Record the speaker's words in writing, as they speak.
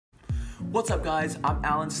What's up guys, I'm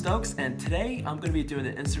Alan Stokes and today I'm going to be doing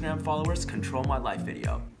the Instagram followers control my life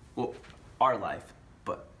video. Well, our life,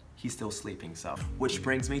 but he's still sleeping so. Which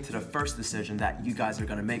brings me to the first decision that you guys are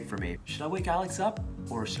going to make for me. Should I wake Alex up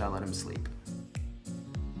or should I let him sleep?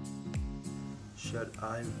 Should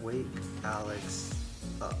I wake Alex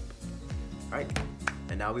up? Alright,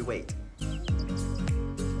 and now we wait.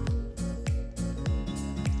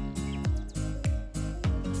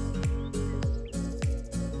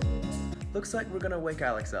 Looks like we're gonna wake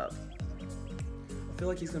Alex up. I feel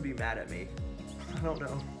like he's gonna be mad at me. I don't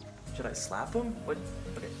know. Should I slap him? What?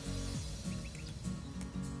 Okay.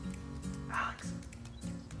 Alex.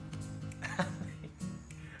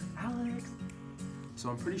 Alex. So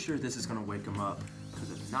I'm pretty sure this is gonna wake him up, because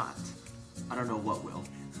if not, I don't know what will.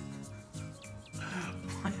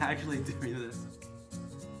 Am I actually doing this?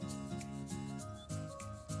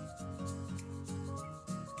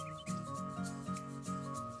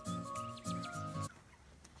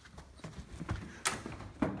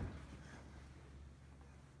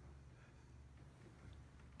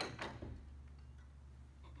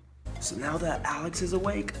 So now that Alex is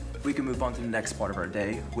awake, we can move on to the next part of our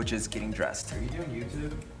day, which is getting dressed. Are you doing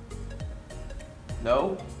YouTube?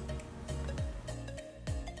 No?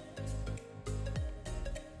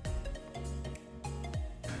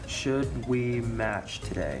 Should we match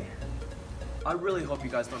today? I really hope you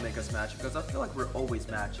guys don't make us match because I feel like we're always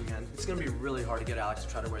matching and it's gonna be really hard to get Alex to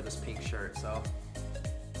try to wear this pink shirt, so.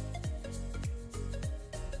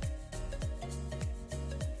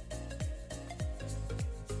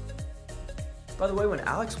 By the way, when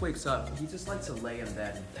Alex wakes up, he just likes to lay in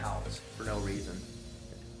bed and pouts for no reason.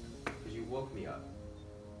 Because you woke me up.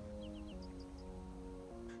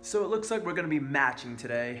 So it looks like we're gonna be matching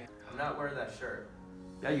today. I'm not wearing that shirt.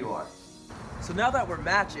 Yeah, you are. So now that we're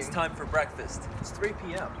matching, it's time for breakfast. It's 3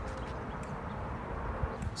 p.m.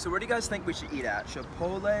 So where do you guys think we should eat at?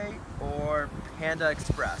 Chipotle or Panda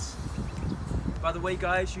Express? By the way,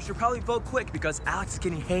 guys, you should probably vote quick because Alex is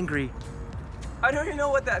getting hangry. I don't even know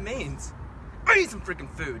what that means. I need some freaking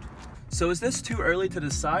food. So is this too early to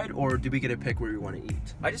decide or do we get to pick where we want to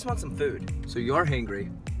eat? I just want some food. So you're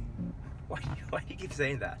hangry. Why do you keep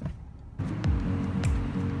saying that?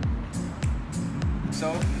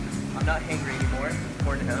 So, I'm not hangry anymore,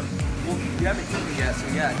 according to him. Well, you haven't eaten yet, so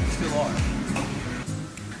yeah, you still are.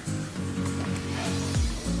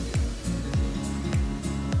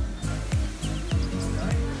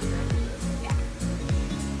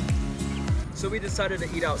 So we decided to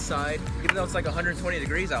eat outside, even though it's like 120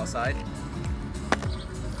 degrees outside.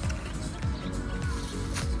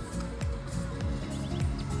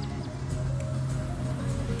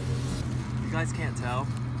 You guys can't tell,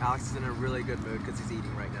 Alex is in a really good mood because he's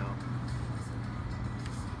eating right now.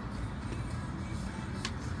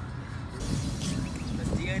 The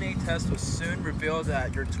DNA test will soon reveal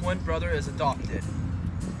that your twin brother is adopted.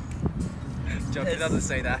 Joke, it doesn't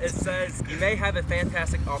say that. It says you may have a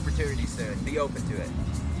fantastic opportunity soon. Be open to it.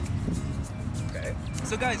 Okay.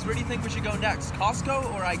 So guys, where do you think we should go next?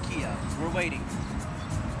 Costco or IKEA? We're waiting.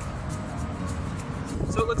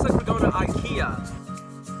 So it looks like we're going to IKEA.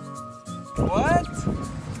 What?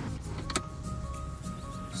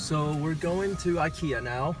 So we're going to IKEA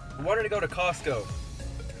now. I wanted to go to Costco.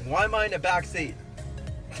 Why am I in the back seat?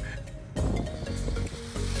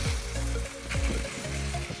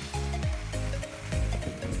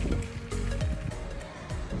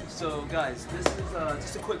 So guys, this is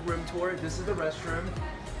just a quick room tour. This is the restroom.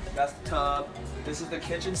 That's the tub. This is the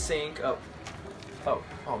kitchen sink. Oh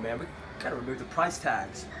man, we gotta remove the price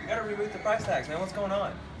tags. You gotta remove the price tags, man. What's going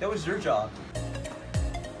on? That was your job.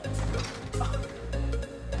 Ow.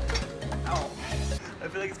 I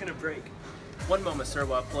feel like it's gonna break. One moment, sir,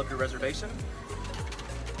 while I pull up your reservation.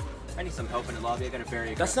 I need some help in the lobby. I got a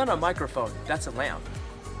very That's not a microphone, that's a lamp.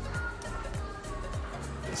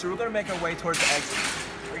 So we're gonna make our way towards the exit.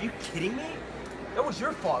 Are you kidding me? That was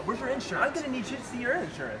your fault. Where's your insurance? I'm gonna need you to see your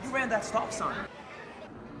insurance. You ran that stop sign.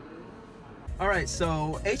 All right,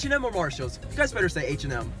 so H&M or Marshalls? You guys better say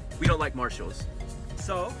H&M. We don't like Marshalls.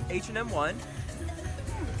 So H&M won.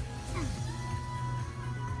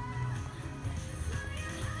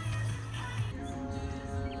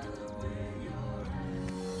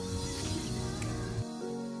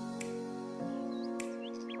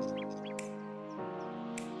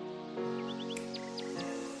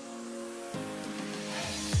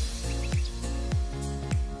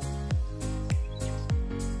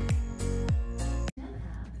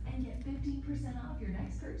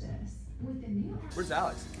 Where's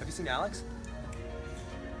Alex? Have you seen Alex?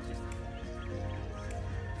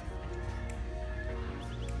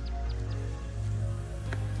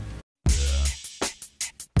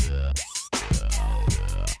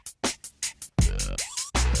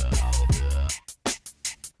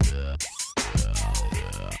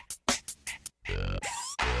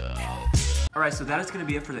 Alright, so that is going to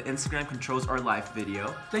be it for the Instagram Controls Our Life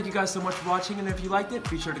video. Thank you guys so much for watching, and if you liked it,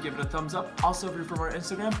 be sure to give it a thumbs up. Also, if you're from our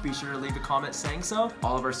Instagram, be sure to leave a comment saying so.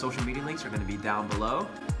 All of our social media links are going to be down below.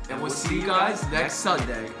 And we'll see you guys next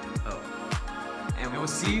Sunday. And we'll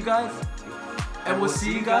see you guys. And we'll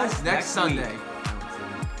see you guys next Sunday.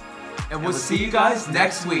 And we'll see you guys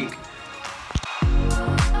next week.